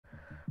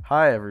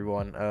Hi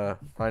everyone.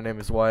 My name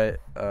is Wyatt.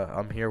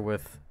 I'm here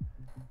with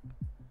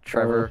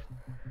Trevor.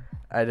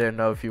 I didn't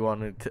know if you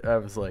wanted to. I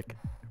was like,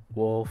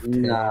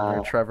 Wolftamer,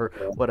 Nah, Trevor,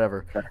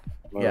 whatever. I don't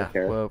really Yeah,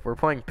 care. well, we're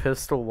playing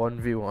Pistol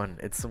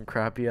 1v1. It's some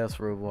crappy ass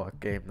Roblox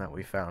game that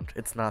we found.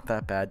 It's not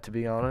that bad to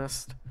be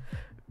honest,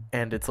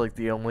 and it's like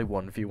the only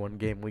 1v1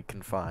 game we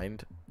can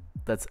find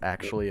that's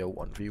actually a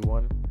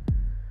 1v1.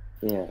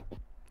 Yeah.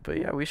 But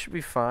yeah, we should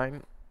be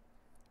fine.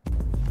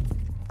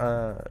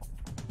 Uh,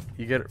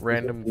 you get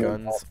random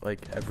guns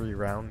like every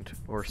round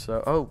or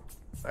so. Oh,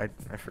 I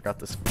forgot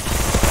this.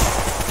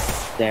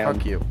 Damn.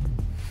 Fuck you.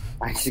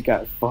 I just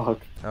got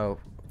fucked. Oh,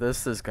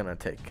 this is gonna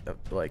take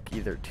like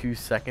either 2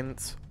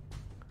 seconds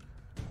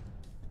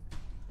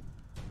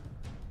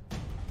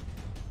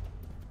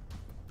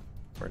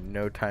or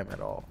no time at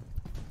all.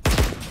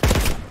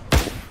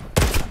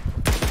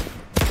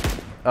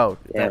 Oh,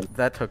 Yeah.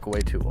 that took way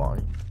too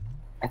long.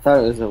 I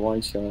thought it was a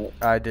one shot.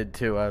 I did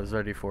too. I was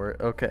ready for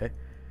it. Okay.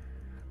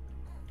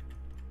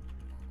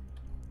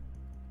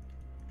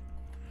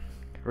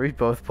 Are we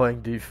both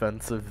playing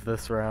defensive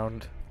this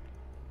round?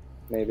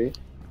 Maybe.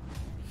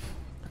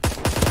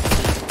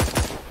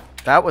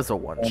 That was a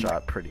one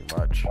shot pretty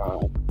much.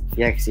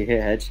 Yeah, because you hit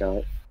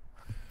headshot.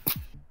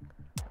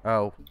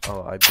 Oh,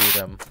 I beat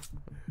him.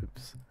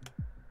 Oops.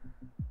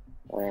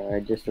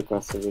 I just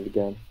requested it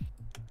again.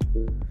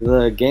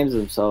 The games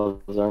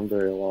themselves aren't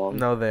very long.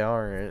 No, they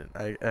aren't.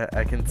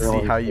 I can They're see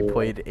only how you 4.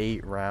 played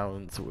 8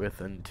 rounds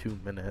within 2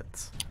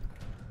 minutes.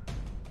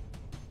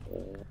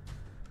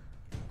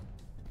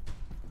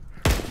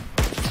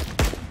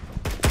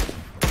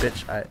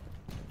 Bitch,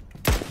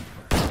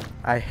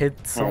 I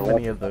hit so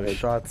many of those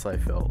shots, I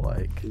felt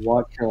like.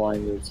 Watch your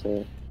language,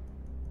 sir.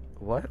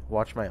 What?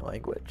 Watch my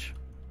language?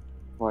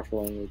 Watch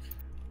your language.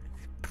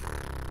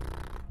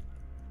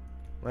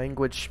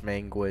 Language.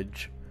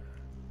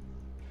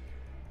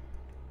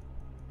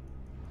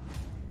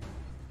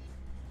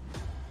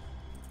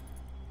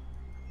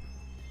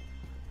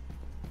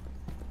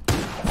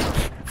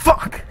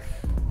 Fuck!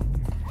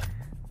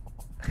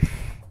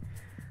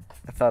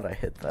 I thought I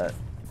hit that.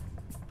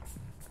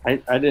 I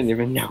didn't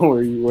even know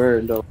where you were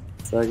until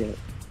a second.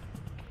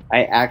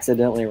 I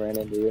accidentally ran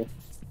into you.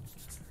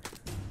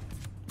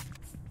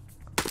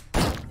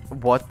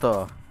 What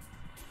the?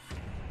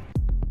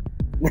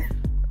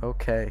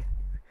 Okay.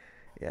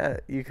 Yeah,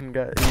 you can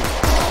get.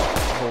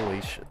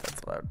 Holy shit,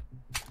 that's loud.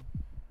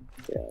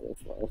 Yeah,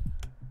 that's loud.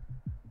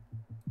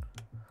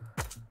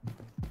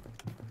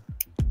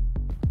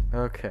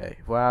 Okay.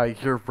 Wow,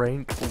 your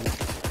rank.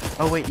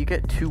 Oh wait, you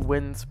get 2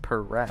 wins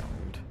per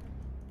round.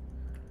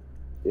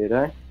 Did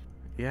I?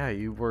 Yeah,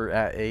 you were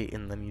at 8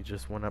 and then you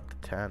just went up to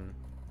 10.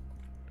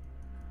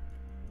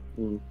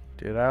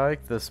 Dude, I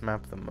like this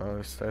map the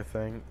most, I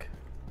think.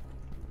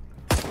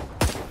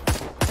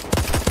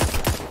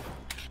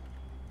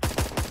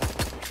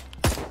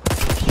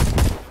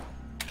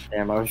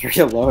 Damn, I was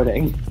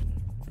reloading.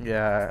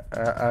 Yeah,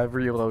 I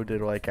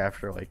reloaded like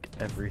after like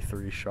every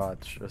 3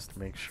 shots just to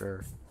make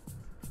sure.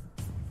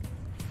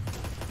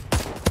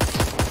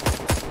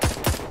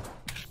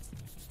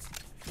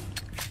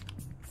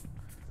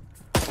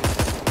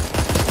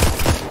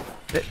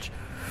 Bitch.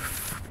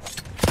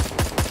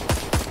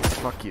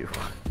 Fuck you.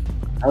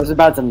 I was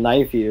about to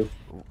knife you.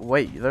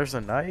 Wait, there's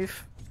a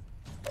knife?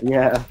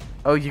 Yeah.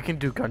 Oh, you can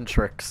do gun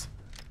tricks.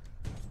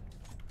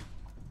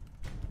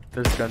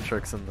 There's gun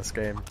tricks in this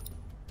game.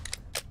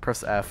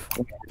 Press F.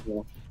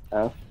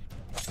 Oh.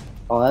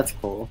 Oh, that's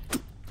cool.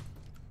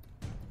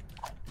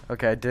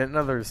 Okay, I didn't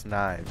know there's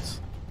knives.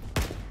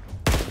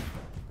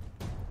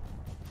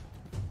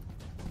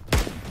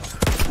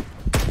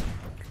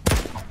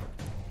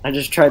 I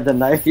just tried to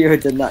knife you,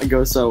 it did not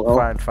go so well.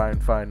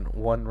 Fine.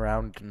 1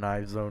 round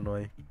knives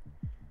only.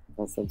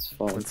 That sounds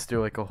fun. Let's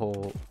do like a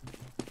whole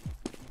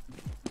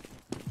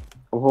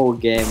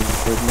game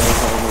with no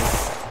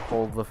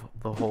helmet.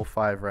 the whole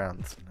 5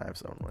 rounds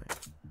knives only.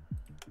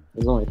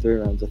 There's only 3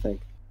 rounds, I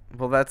think.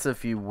 Well, that's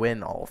if you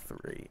win all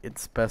 3.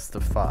 It's best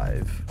of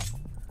 5.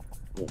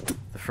 Yeah.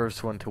 The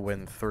first one to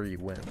win 3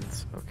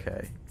 wins.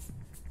 Okay.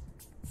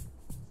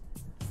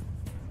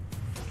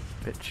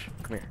 Bitch,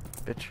 come here,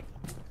 bitch.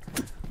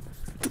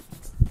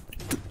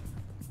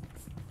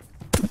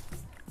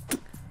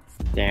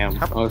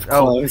 Damn, I was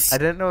Oh, close. I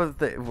didn't know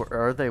if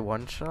are they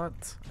one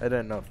shots? I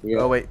didn't know. Yeah,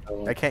 Oh wait,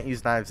 I can't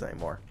use knives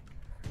anymore.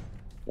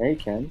 Yeah, you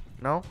can.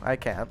 No, I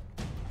can't.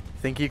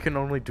 Think you can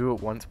only do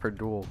it once per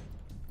duel.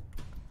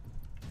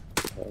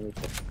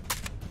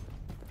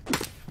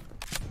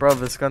 Bro,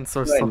 this gun's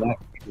so slow.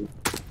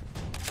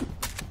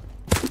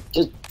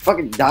 Just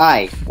fucking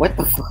die. What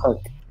the fuck?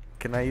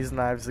 Can I use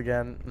knives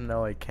again?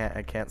 No, I can't.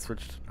 I can't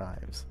switch to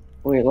knives.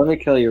 Wait, let me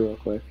kill you real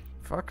quick.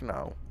 Fuck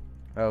no.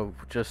 Oh,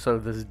 just so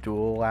this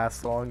duel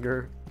lasts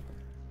longer?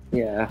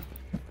 Yeah.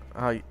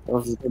 Oh,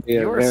 This is gonna be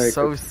you a are very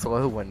so quick...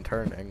 slow when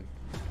turning.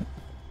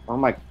 Oh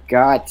my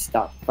god,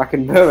 stop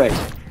fucking moving.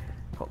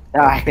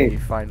 Die. Okay, you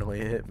finally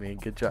hit me.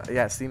 Good job.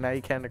 Yeah, see, now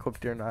you can't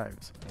equip your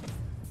knives.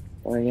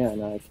 Oh yeah,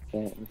 no, I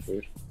can't. I'm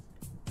sure.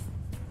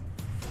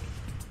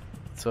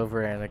 It's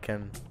over,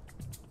 Anakin.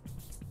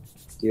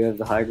 Do you have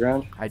the high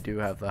ground? I do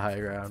have the high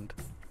ground.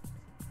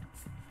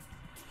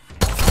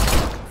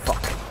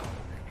 Fuck.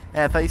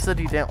 Hey, I thought you said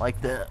you didn't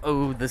like the.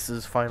 Oh, this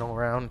is final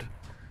round.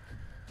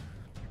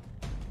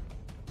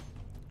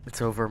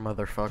 It's over,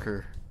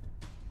 motherfucker.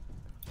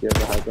 Do you have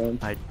the high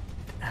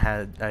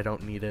ground? I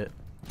don't need it.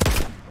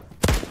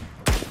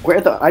 Where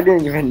the? I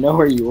didn't even know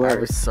where you were. I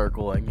was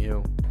circling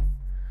you.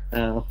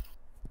 Oh.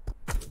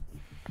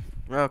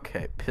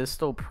 Okay,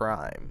 Pistol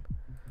Prime.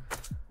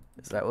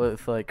 Is that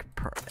with like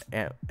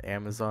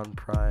Amazon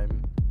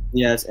Prime?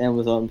 Yes,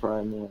 Amazon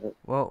Prime. Yeah.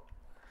 Well,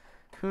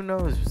 who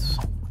knows?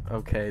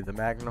 Okay, the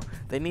Magnum.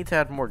 They need to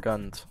add more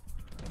guns.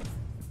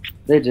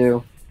 They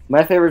do.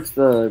 My favorite's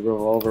the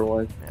revolver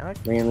one. Yeah,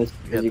 Mindless,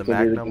 yeah, you the can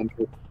Magnum.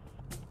 do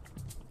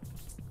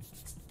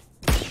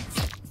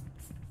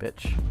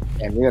Bitch.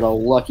 Damn, you got a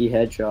lucky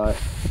headshot.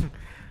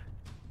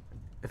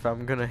 If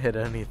I'm gonna hit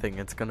anything,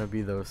 it's gonna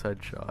be those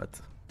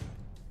headshots.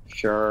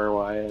 Sure,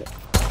 Wyatt.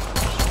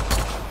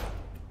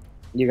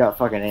 You got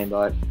fucking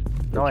aimbot.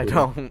 No, I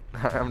don't.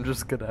 I'm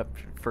just good at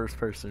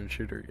first-person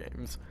shooter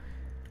games.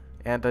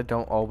 And I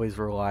don't always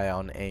rely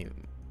on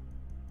aim.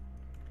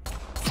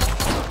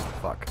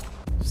 Fuck.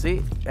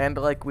 See? And,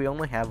 like, we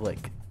only have,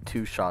 like,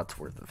 2 shots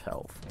worth of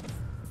health.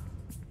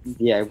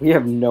 Yeah, we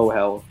have no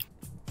health.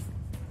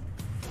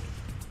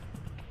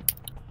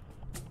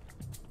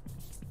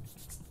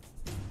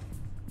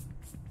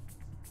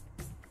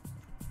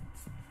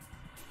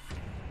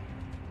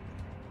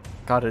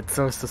 God, it's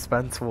so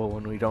suspenseful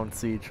when we don't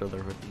see each other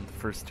within the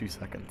first 2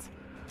 seconds.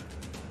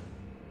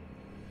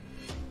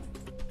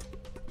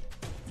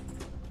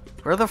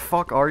 Where the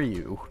fuck are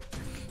you?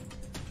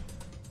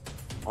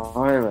 I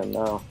don't even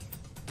know.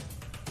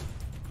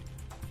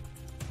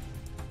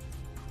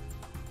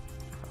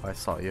 Oh, I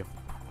saw you.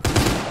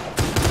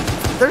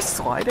 They're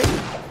sliding?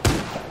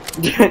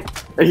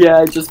 Yeah,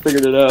 I just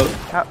figured it out.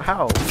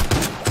 How?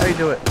 How you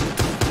do it?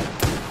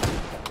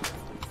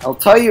 I'll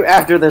tell you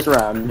after this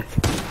round.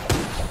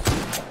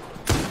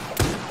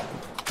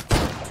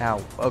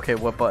 Ow. Okay,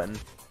 what button?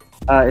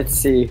 It's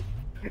C.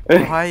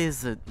 Why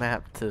is it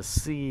mapped to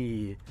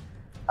C?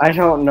 I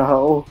don't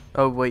know.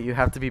 Oh, wait, you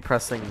have to be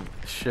pressing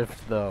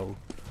shift, though.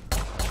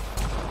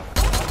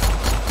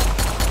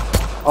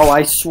 Oh,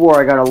 I swore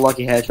I got a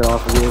lucky headshot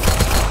off of you.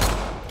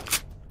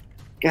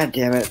 God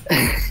damn it.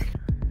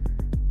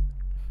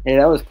 Hey,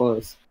 that was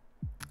close.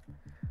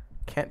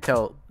 Can't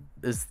tell.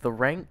 Is the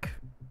rank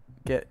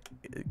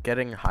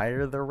getting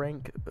higher the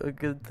rank a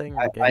good thing?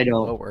 Or I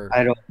don't. lower?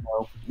 I don't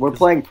know. We're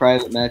playing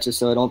private matches,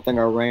 so I don't think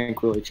our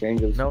rank really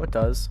changes. No, it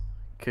does.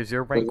 Cause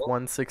you're rank Does it?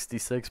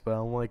 166, but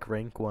I'm like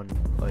rank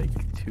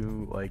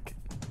 2, like.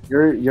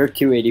 You're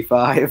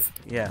 285.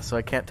 Yeah, so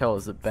I can't tell.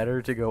 Is it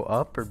better to go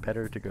up or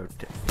better to go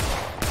down?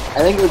 I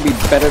think it would be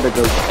better to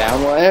go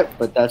down with it,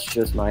 but that's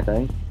just my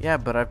thing. Yeah,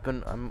 but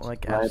I'm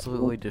like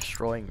absolutely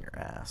destroying your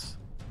ass.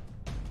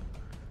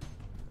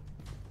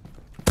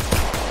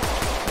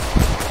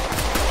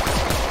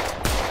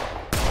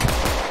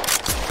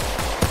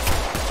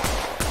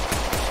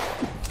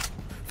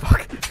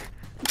 Fuck.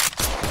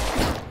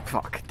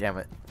 Fuck, damn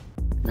it.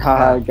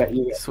 Haha, got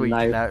you. Sweet,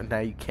 Knife. now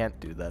you can't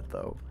do that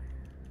though.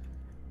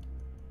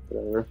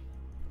 Whatever.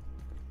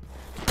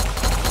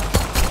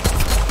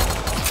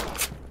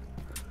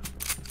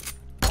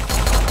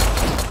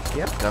 Do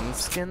you have gun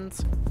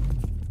skins?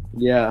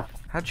 Yeah.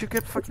 How'd you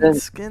get fucking in-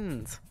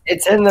 skins?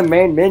 It's in the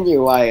main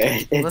menu,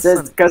 Wyatt. It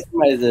Listen. says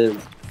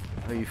customizes.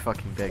 Oh, you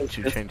fucking bitch,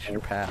 you changed your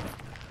path.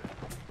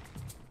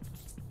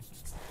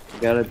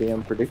 You gotta be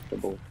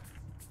unpredictable.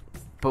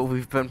 But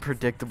we've been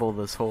predictable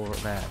this whole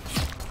match.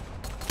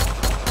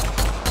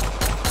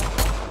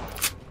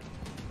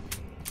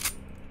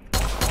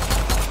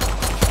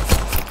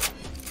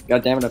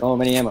 God damn it, I don't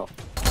have any ammo.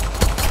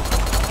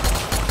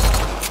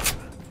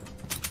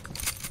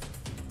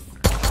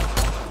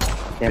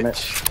 Damn it.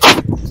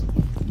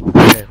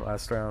 Bitch. Okay,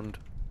 last round.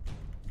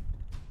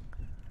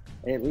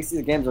 Hey, at least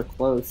these games are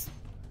close.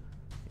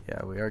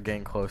 Yeah, we are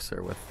getting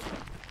closer with.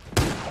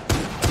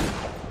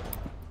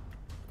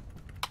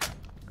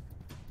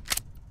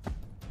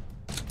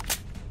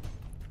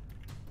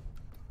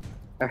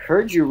 I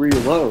heard you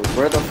reload.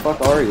 Where the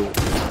fuck are you?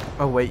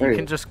 Oh wait, There you you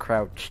can go. just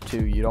crouch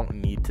too. You don't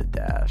need to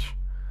dash.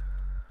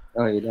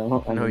 Oh, you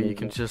don't? I No, didn't you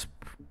can know. just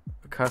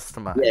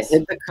customize. Yeah,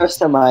 hit the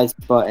customize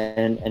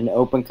button and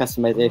open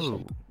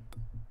customization.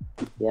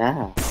 Ooh.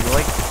 Yeah.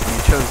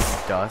 You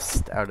chose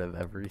dust out of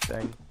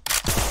everything.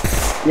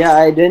 Yeah,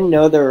 I didn't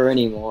know there were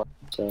any more,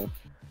 so.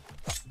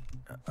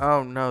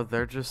 Oh no,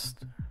 they're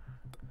just.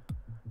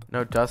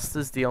 No, dust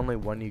is the only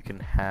one you can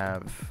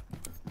have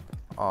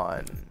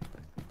on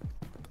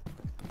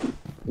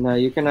No,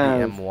 you can the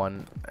have.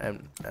 M1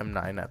 and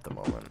M9 at the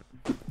moment.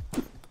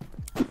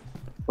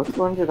 Which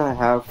one did I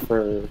have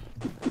for.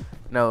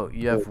 No,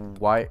 you have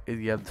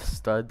You have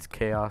studs,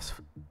 chaos,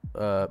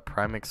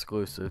 prime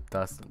exclusive,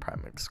 dust, and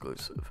prime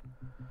exclusive.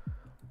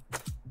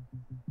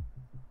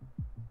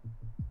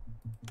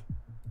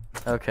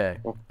 Okay,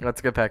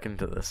 let's get back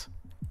into this.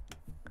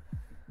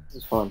 This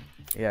is fun.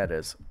 Yeah, it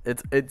is.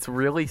 It's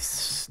really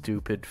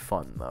stupid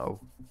fun though.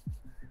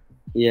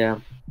 Yeah.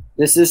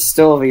 This is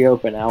still the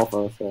open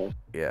alpha, so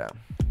Yeah.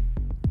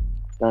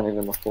 it's not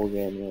even the full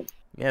game yet.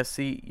 Yeah,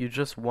 see, you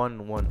just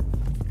won one.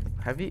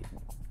 Have you?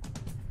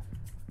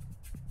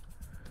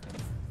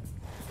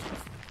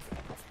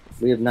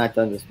 We have not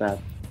done this map.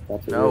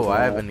 That's the No, reason I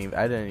why. haven't even.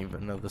 I didn't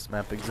even know this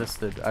map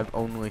existed. I've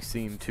only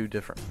seen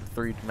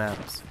 3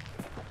 maps.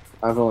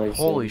 I've only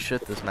Holy seen...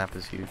 shit, this map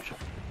is huge.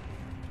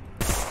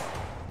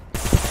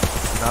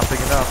 Not big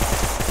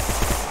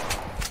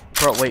enough.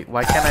 Bro, wait,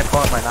 why can't I pull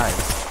out my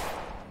knives?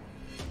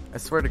 I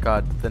swear to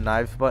God, the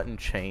knives button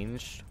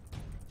changed.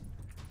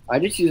 I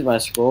just use my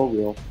scroll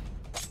wheel.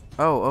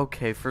 Oh,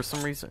 okay, for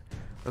some reason.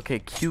 Okay,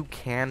 Q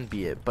can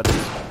be it, but it's...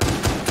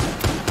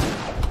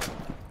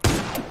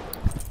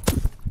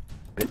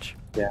 Bitch.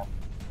 Yeah.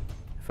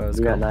 If I was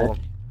You got gonna pull...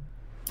 knife?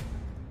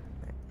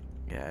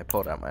 Yeah, I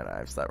pulled out my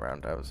knives that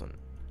round. I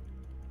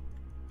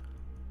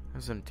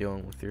wasn't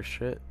dealing with your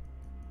shit.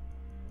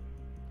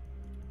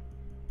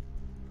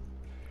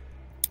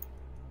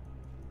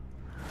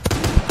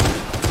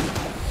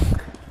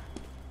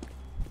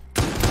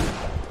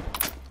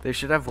 They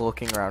should have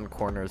looking around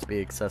corners be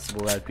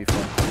accessible. That'd be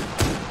fun.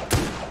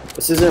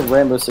 This isn't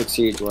Rainbow Six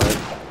Siege, right?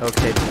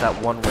 Okay, that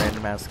one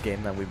random ass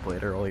game that we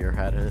played earlier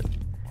had it.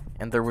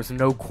 And there was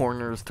no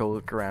corners to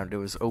look around. It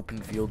was open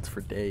fields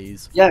for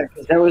days. Yeah,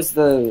 because that was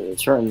the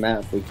certain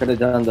map. We could have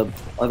done the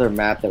other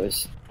map that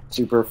was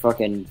super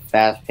fucking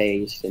fast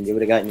paced, and you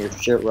would have gotten your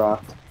shit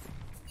rocked.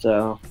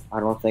 So I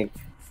don't think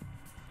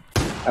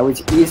I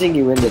was easing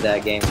you into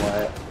that game,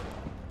 Wyatt.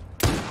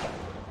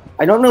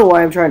 I don't know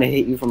why I'm trying to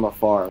hit you from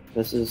afar.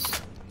 It's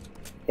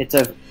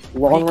a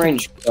long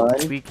range gun.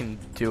 We can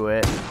do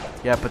it.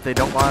 Yeah, but they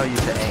don't allow you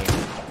to aim.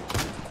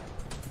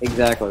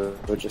 Exactly,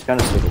 which is kind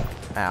of stupid.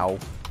 Ow.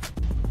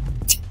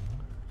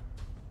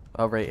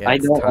 Alright, yeah, I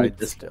it's don't tied like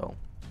this still.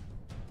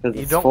 Because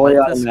You it's don't fully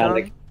like this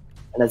automatic, gun?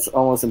 and it's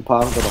almost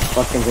impossible to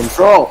fucking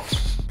control.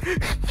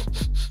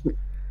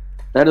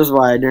 That is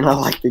why I do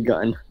not like the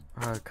gun.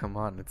 Oh, come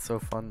on, it's so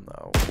fun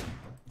though.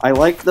 I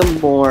like the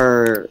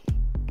more,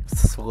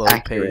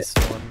 Slow-paced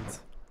ones.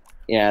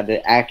 yeah,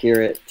 the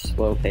accurate,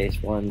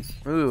 slow-paced ones.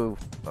 Ooh,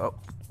 oh,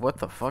 what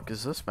the fuck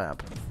is this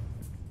map?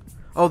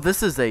 Oh,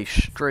 this is a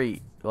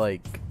straight,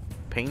 like,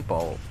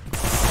 paintball.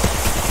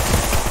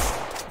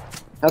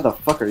 How the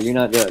fuck are you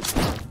not dead?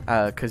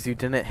 Cause you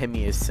didn't hit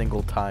me a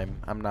single time.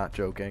 I'm not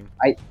joking.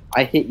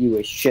 I hit you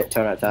a shit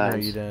ton of times.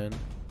 No, you didn't.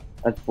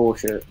 That's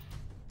bullshit.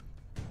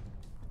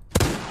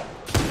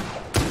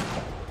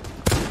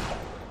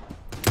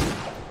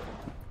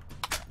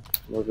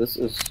 Well, this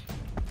is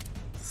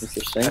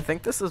interesting. I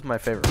think this is my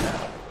favorite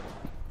map.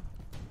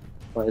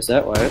 Why is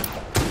that, Wyatt?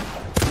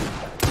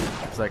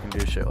 Cause I can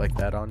do shit like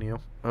that on you.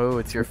 Oh,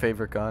 it's your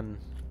favorite gun.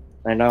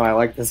 I know, I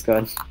like this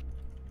gun.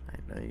 I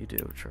know you do,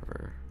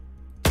 Trevor.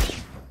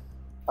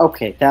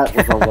 Okay, that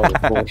was a load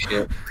of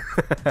bullshit.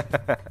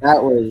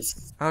 That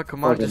was... Oh,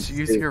 come on, fucking just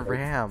use your stupid.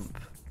 ramp.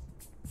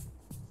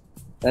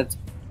 That's...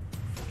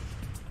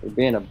 You're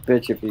being a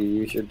bitch if you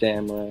use your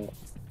damn ramp.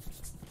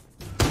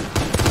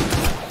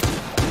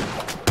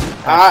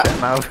 Ah!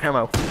 I'm out of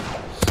ammo.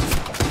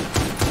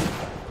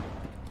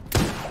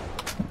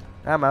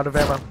 I'm out of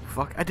ammo.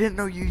 Fuck, I didn't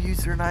know you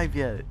used your knife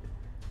yet.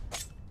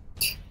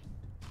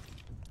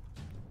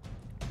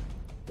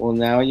 Well,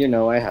 now you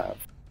know I have.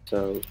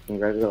 So,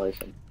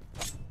 congratulations.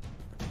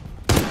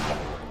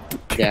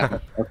 Yeah,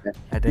 okay.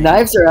 I didn't.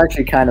 Knives are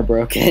actually kind of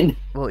broken.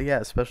 Well, yeah,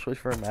 especially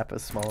for a map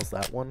as small as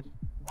that one.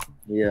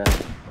 Yeah.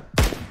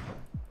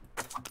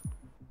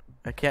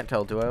 I can't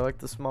tell. Do I like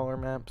the smaller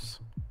maps?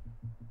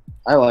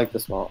 I like the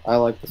smaller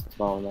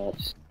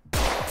maps.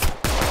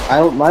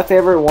 My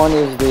favorite one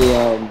is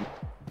the,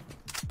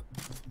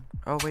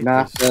 Oh, wait.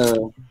 not there's-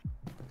 the...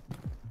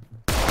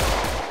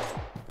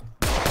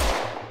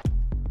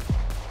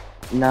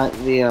 Not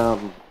the,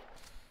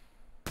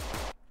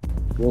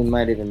 it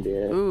might even be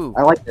it. Ooh.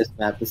 I like this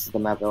map. This is the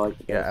map I like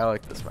the Yeah, best. I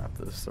like this map,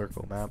 the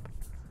circle map.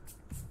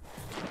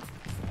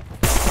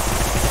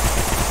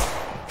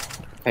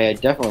 Okay, I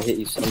definitely hit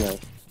you somewhere.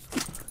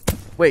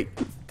 Wait,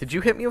 did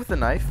you hit me with a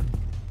knife?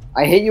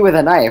 I hit you with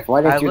a knife.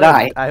 Why didn't you lived.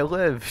 die? I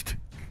lived.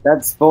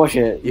 That's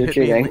bullshit. You You're hit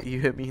me in cheating. you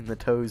hit me in the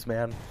toes,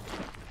 man.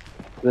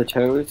 The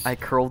toes? I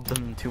curled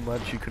them too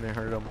much. You couldn't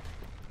hurt them.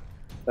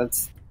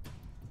 That's...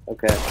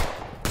 Okay.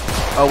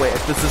 Oh wait,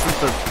 this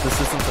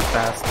isn't the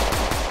fast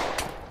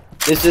one.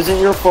 This isn't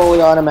your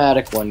fully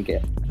automatic one,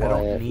 get. I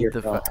don't need You're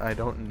the fine. I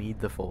don't need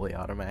the fully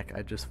automatic.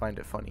 I just find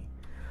it funny.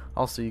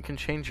 Also, you can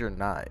change your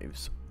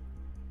knives.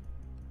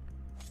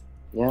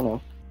 Yeah, I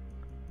know.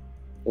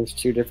 There's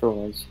two different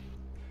ones.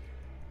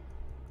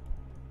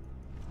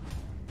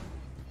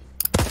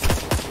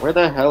 Where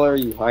the hell are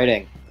you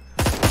hiding?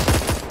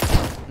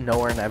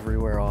 Nowhere and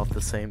everywhere all at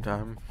the same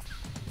time.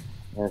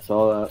 I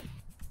saw that.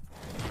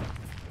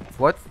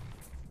 What?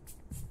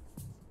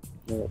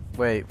 What?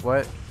 Wait,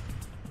 what?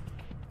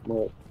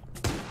 What?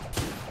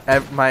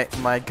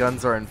 My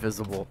guns are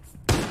invisible.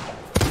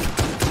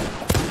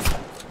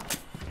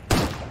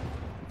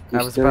 You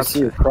I was still about see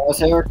to- your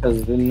crosshair?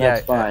 Because then Yeah,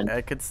 that's fine.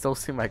 I could still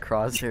see my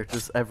crosshair.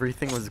 Just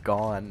everything was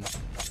gone.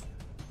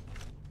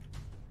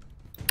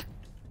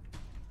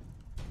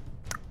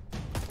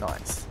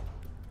 Nice.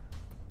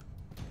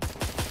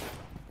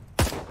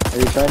 Are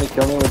you trying to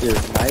kill me with your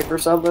knife or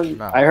something?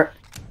 No.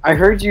 I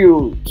heard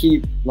you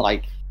keep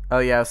like. Oh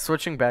yeah,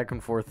 switching back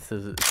and forth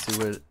to see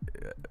what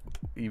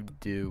you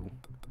do.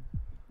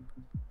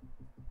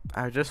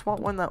 I just want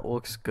one that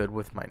looks good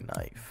with my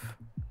knife.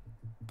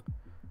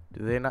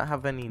 Do they not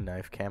have any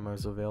knife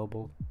camos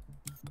available?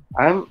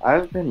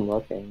 I've been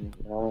looking.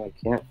 No, I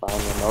can't find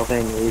them. All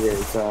they need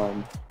is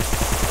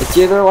it's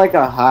either like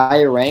a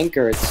high rank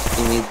or it's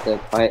you need the.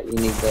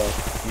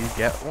 You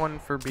get one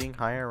for being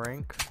higher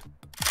rank?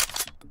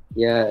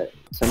 Yeah,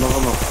 some of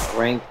them are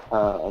rank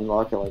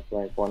unlock at like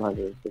rank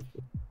 150.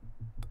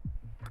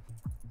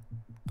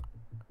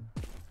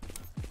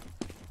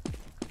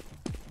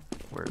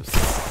 Where's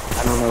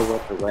I don't know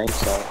what the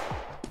ranks are.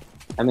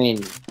 I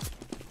mean,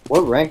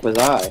 what rank was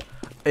I?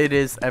 it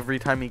is every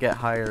time you get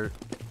higher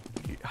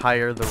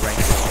the rank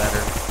is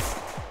better.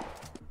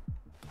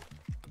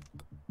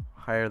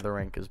 Higher the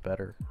rank is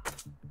better.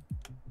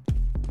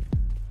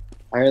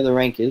 Higher the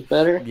rank is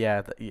better?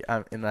 Yeah,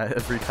 and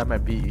every time I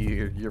beat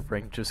you, your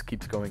rank just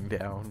keeps going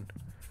down.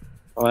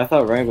 Oh, I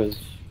thought rank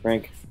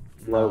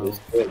low No. was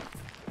good.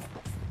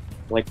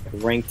 Like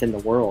ranked in the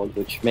world,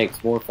 which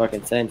makes more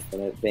fucking sense than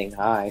it being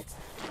high.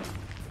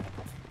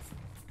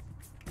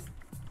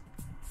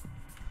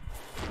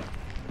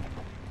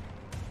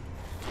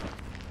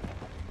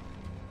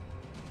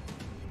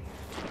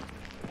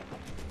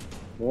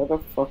 Where the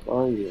fuck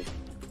are you?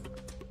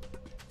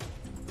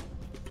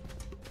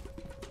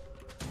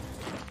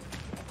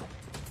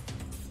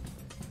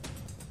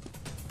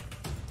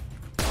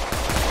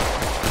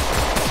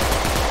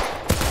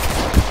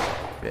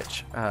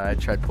 Bitch. I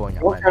tried pulling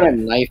out You're my trying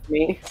to knife. knife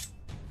me?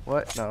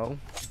 What? No.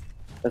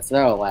 That's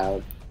not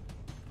allowed.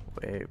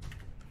 Wait.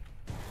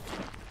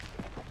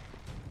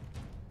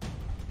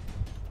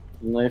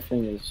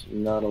 Knifing is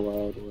not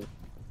allowed.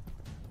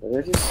 Did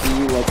I just see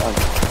you like on?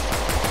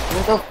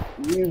 What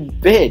the you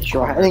bitch?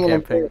 You're hiding in a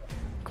Camping. pit.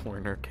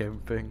 Corner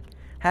camping.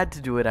 Had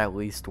to do it at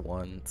least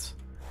once.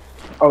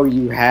 Oh,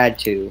 you had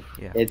to.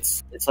 Yeah.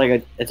 It's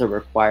like it's a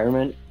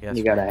requirement. Yes,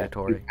 you gotta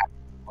mandatory. have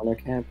corner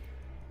camp.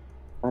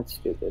 That's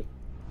stupid.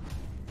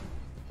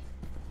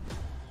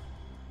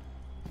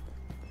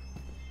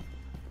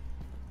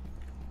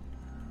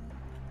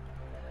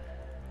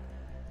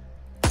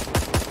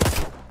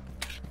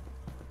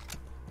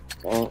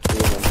 Don't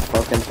even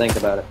fucking think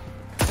about it.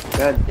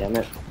 God damn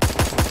it.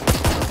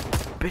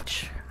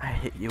 Bitch, I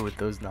hit you with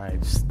those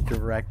knives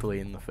directly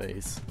in the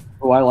face.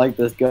 Oh, I like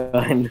this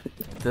gun.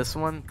 This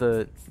one,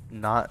 the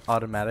not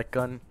automatic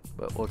gun,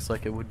 but looks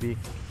like it would be.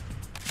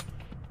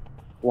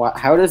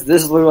 How does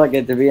this look like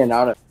it to be an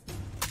auto?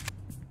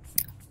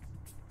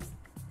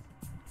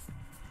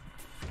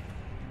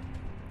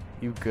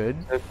 You good?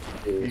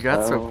 You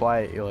got so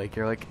quiet. You're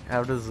like,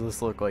 how does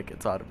this look like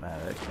it's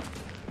automatic?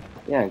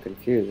 Yeah, I'm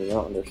confused. I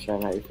don't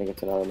understand how you think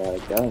it's an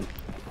automatic gun.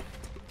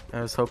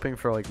 I was hoping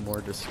for like more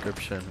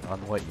description on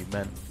what you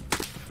meant.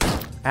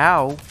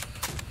 Ow!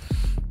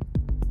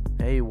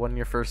 Hey, you won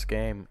your first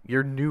game.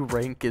 Your new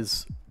rank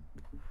is.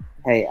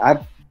 Hey,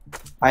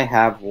 I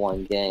have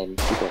one game.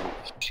 You can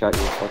shut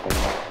your fucking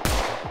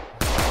mouth.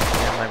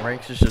 Yeah, my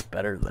rank is just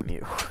better than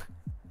you.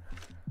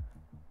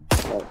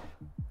 But,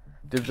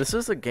 Dude, this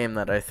is a game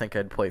that I think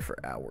I'd play for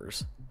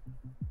hours.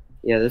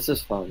 yeah, this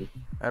is fun.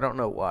 I don't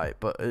know why,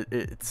 but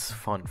it's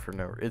fun for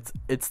no.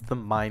 It's the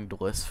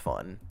mindless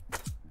fun.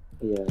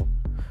 Yeah.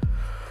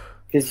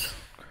 Because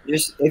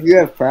just if you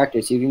have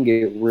practice, you can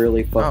get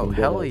really fucking Oh good.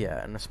 hell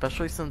yeah, and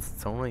especially since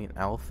it's only an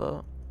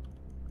alpha.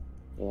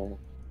 Yeah.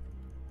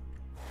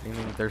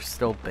 Meaning there's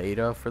still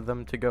beta for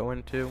them to go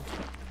into.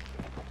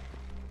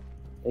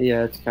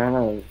 Yeah, it's kind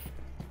of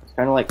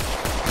like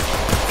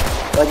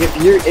if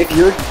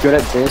you're good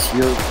at this,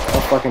 you're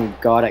a fucking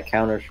god at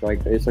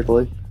Counter-Strike,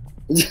 basically.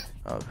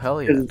 Oh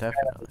hell yeah,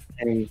 definitely.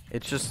 And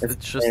It's just the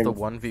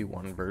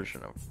 1v1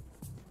 version of.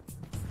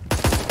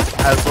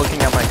 I was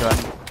looking at my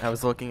gun. I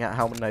was looking at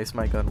how nice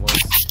my gun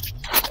was.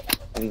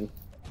 I'm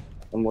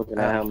looking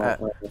at how much.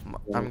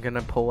 I'm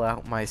gonna pull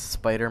out my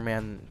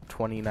Spider-Man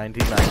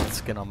 2099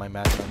 skin on my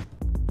Magnum.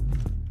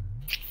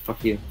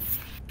 Fuck you.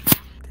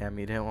 Damn,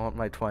 you didn't want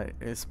my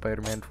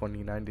Spider-Man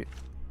 2090.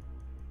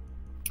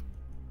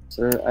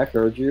 Sir, I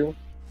heard you.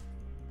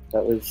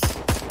 That was.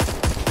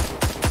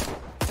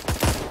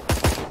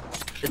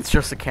 It's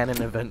just a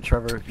canon event,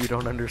 Trevor. You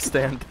don't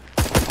understand.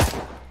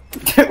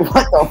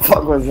 What the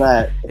fuck was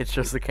that? It's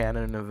just a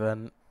canon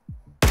event.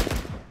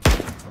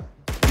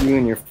 You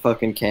and your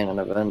fucking canon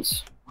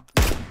events.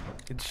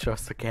 It's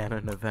just a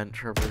canon event,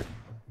 Trevor.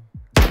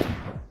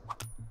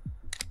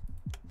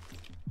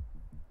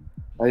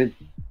 I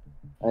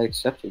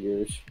accepted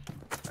yours.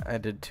 I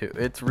did too.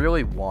 It's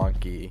really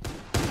wonky.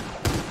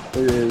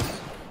 It is.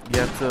 You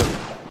have to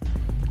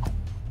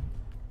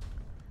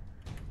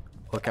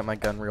look at my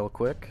gun real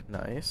quick.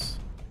 Nice.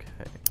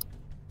 Okay.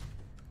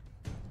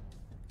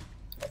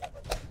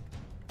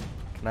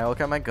 Can I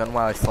look at my gun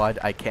while I slide?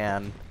 I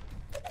can.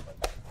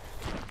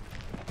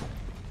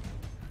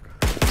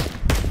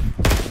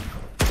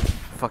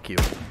 Fuck you.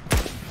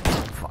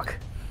 Fuck.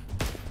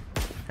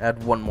 I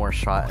had one more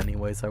shot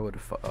anyways. I would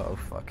have. Oh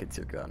fuck! It's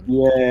your gun.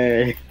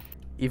 Yay!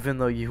 Even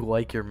though you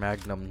like your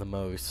Magnum the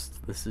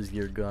most, this is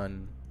your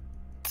gun.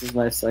 This is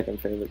my second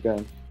favorite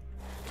gun.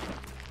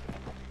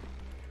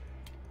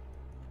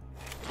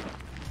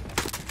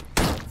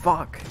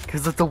 Fuck!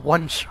 Because it's a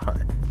one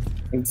shot.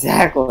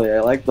 Exactly.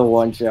 I like the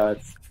one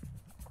shots.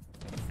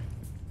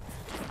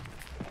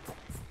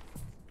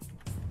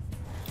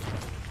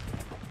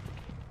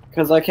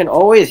 Because I can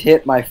always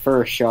hit my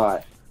first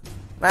shot.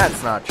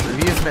 That's not true.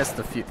 He's missed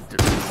a few.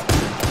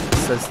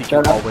 Says he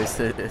can always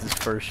hit his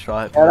first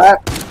shot. Shut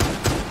up.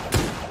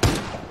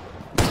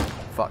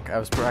 Fuck, I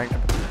was trying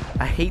to...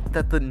 I hate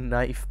that the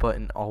knife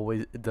button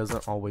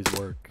doesn't always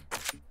work.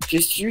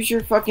 Just use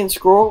your fucking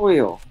scroll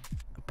wheel.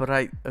 But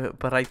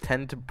I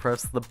tend to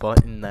press the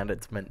button that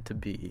it's meant to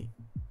be.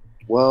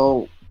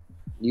 Well,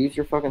 use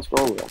your fucking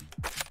scroll wheel.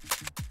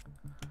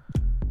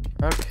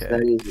 Okay.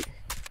 That easy.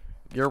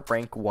 You're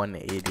rank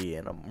 180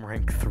 and I'm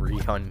rank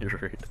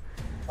 300.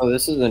 Oh,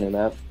 this is a new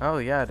map. Oh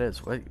yeah, it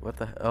is. Wait, what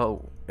the?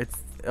 Oh,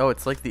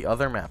 it's like the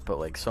other map, but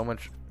like so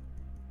much.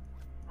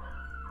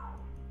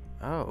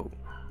 Oh.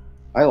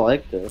 I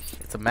like this.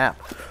 It's a map.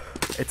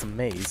 It's a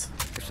maze,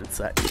 I should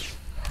say.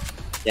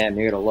 Damn,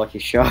 you got a lucky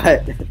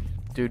shot.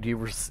 Dude, you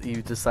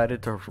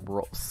decided to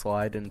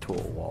slide into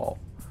a wall.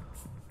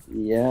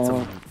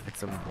 Yeah.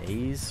 It's a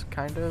maze,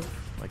 kind of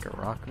like a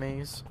rock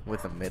maze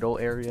with a middle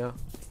area.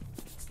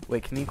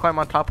 Wait, can you climb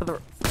on top of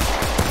the?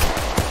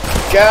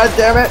 God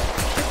damn it!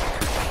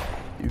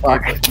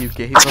 You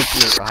gave up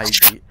your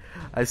ID.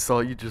 I saw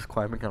you just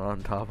climbing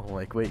on top. I'm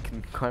like, wait, can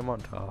you climb on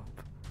top?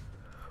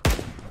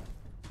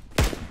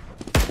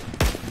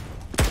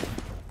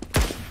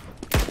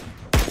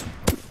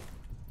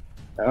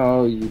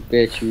 Oh, you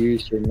bitch, you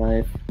used your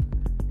knife.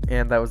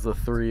 And that was a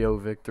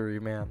 3-0 victory,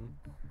 man.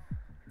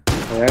 I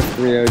have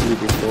 3-0'd you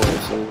before,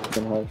 so you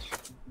can hush.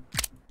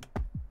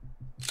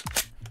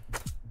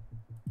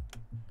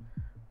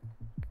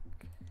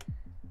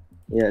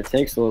 Yeah, it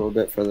takes a little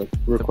bit for the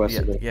request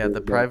to go yeah, through,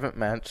 the but- private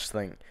match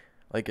thing.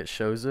 Like, it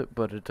shows it,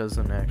 but it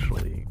doesn't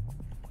actually...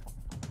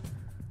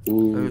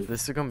 Ooh,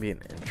 this is gonna be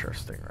an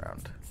interesting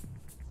round.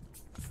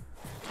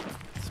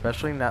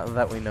 Especially now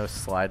that we know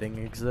sliding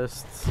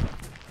exists.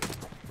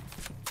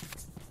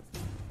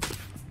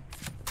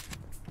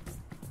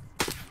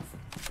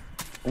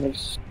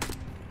 Nice.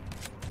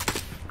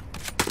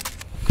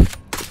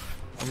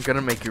 I'm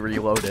gonna make you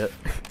reload it.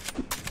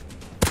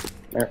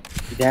 There.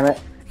 Damn it.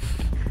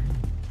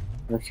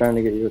 I'm trying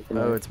to get you with the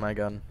Oh, knife. it's my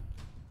gun.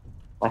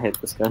 I hate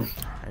this gun.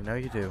 I know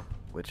you do,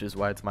 which is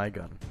why it's my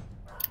gun.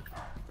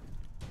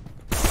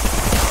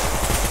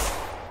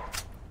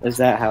 Is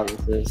that how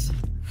this is?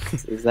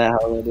 Is that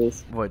how it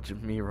is? What,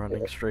 me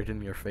running straight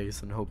in your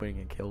face and hoping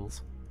it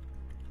kills?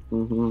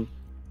 Mm-hmm.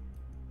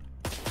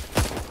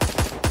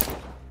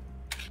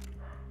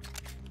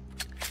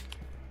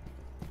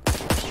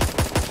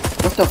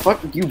 What the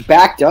fuck? You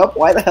backed up?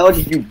 Why the hell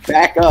did you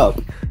back up?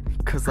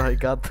 Cause I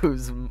got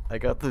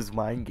those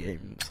mind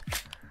games.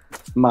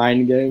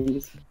 Mind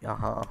games?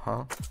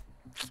 Uh-huh.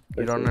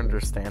 You don't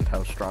understand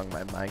how strong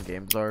my mind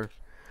games are.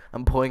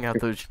 I'm pulling out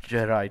those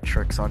Jedi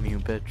tricks on you,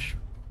 bitch.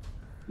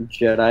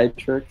 Jedi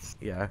tricks?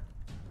 Yeah.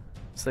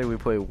 Say we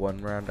play one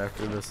round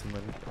after this and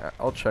then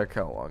I'll check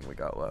how long we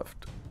got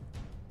left.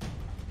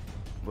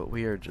 But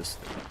we are just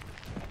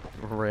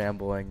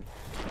rambling.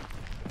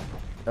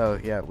 Oh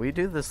yeah, we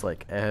do this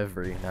like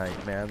every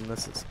night, man.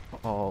 This is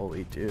all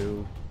we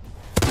do.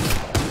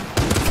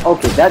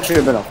 Okay, that should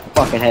have been a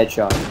fucking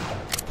headshot.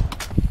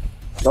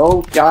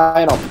 Go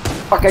die in a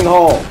fucking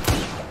hole.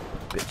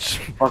 Bitch.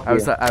 Fuck I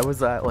you.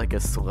 was at like a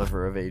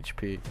sliver of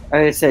HP.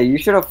 I say, you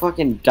should have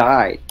fucking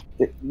died.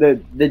 The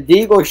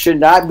deagle should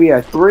not be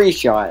a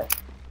 3-shot.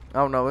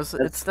 Oh no,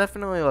 it's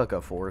definitely like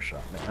a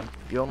 4-shot, man.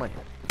 You only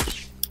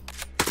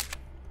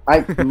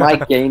My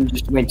game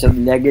just went to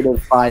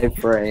 -5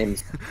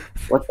 frames.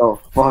 What the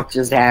fuck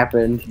just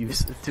happened?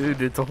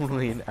 Dude, it's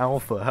only an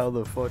alpha. How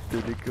the fuck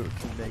did it go to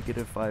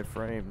 -5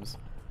 frames?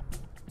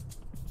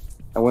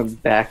 I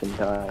went back in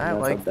time. I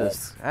That's like how bad.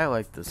 this. I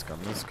like this gun.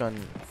 This gun,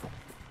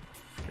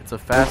 it's a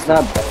It's fast.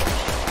 not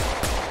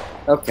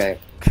bad. Okay.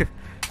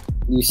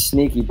 You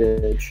sneaky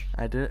bitch.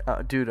 I did,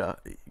 dude.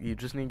 You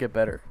just need to get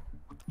better.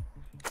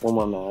 One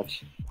more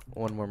match.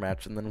 One more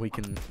match, and then we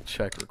can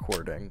check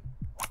recording.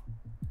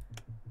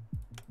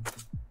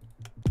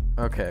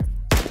 Okay.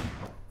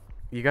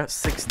 You got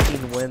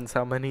 16 wins.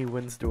 How many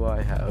wins do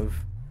I have?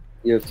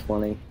 You have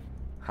 20.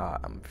 Ha,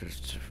 I'm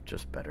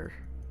just better.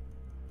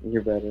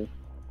 You're better.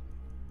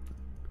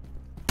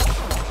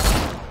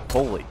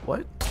 Holy,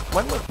 what?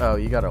 Oh,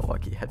 you got a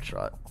lucky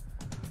headshot.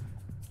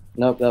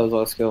 Nope, that was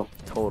all skill.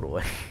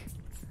 Totally.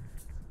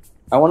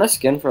 I want a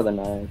skin for the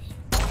knives.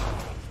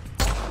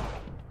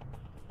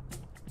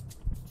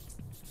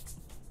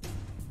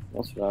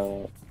 That's what I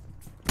want.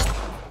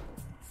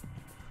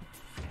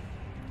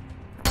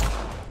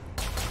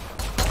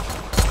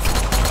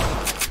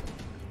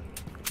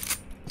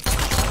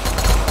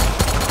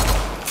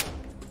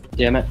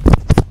 Damn it.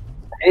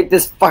 I hate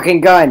this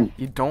fucking gun!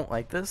 You don't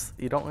like this?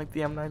 You don't like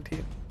the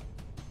M19?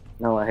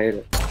 No, I hate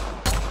it.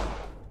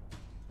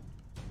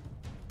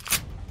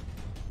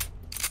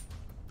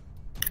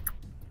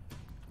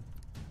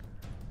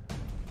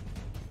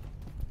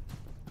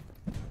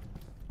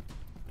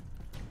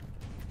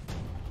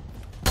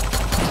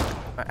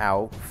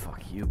 Ow.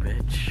 Fuck you,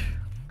 bitch.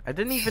 I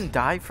didn't even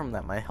die from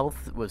that. My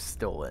health was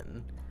still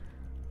in.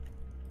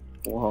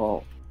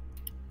 Well,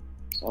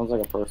 sounds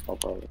like a personal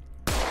problem.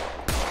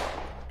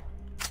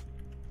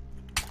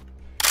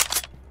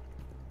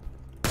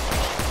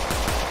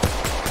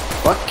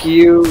 Fuck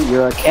you,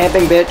 you're a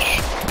camping bitch.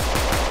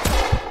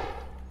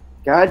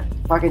 God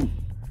fucking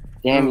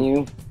damn Ooh.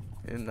 you.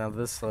 And now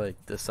this,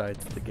 like,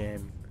 decides the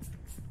game.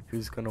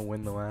 Who's gonna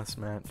win the last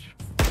match?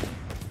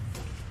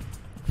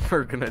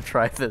 We're gonna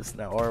try this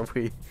now, are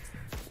we?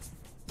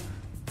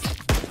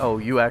 Oh,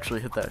 you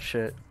actually hit that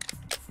shit.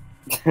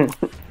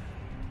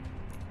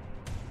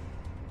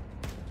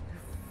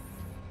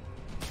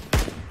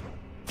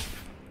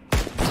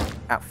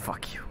 Ah,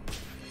 fuck you.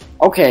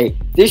 Okay,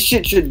 this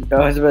shit should.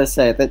 I was about to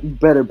say that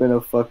better been a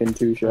fucking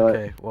 2-shot.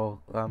 Okay,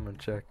 well, I'm gonna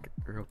check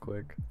real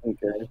quick.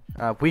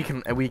 Okay.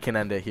 We can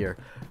end it here.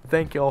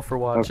 Thank you all for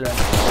watching. Okay.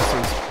 This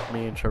is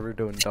me and Trevor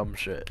doing dumb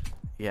shit.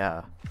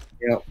 Yeah.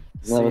 Yep.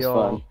 That See was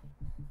y'all fun.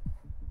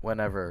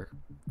 whenever.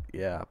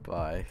 Yeah,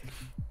 bye.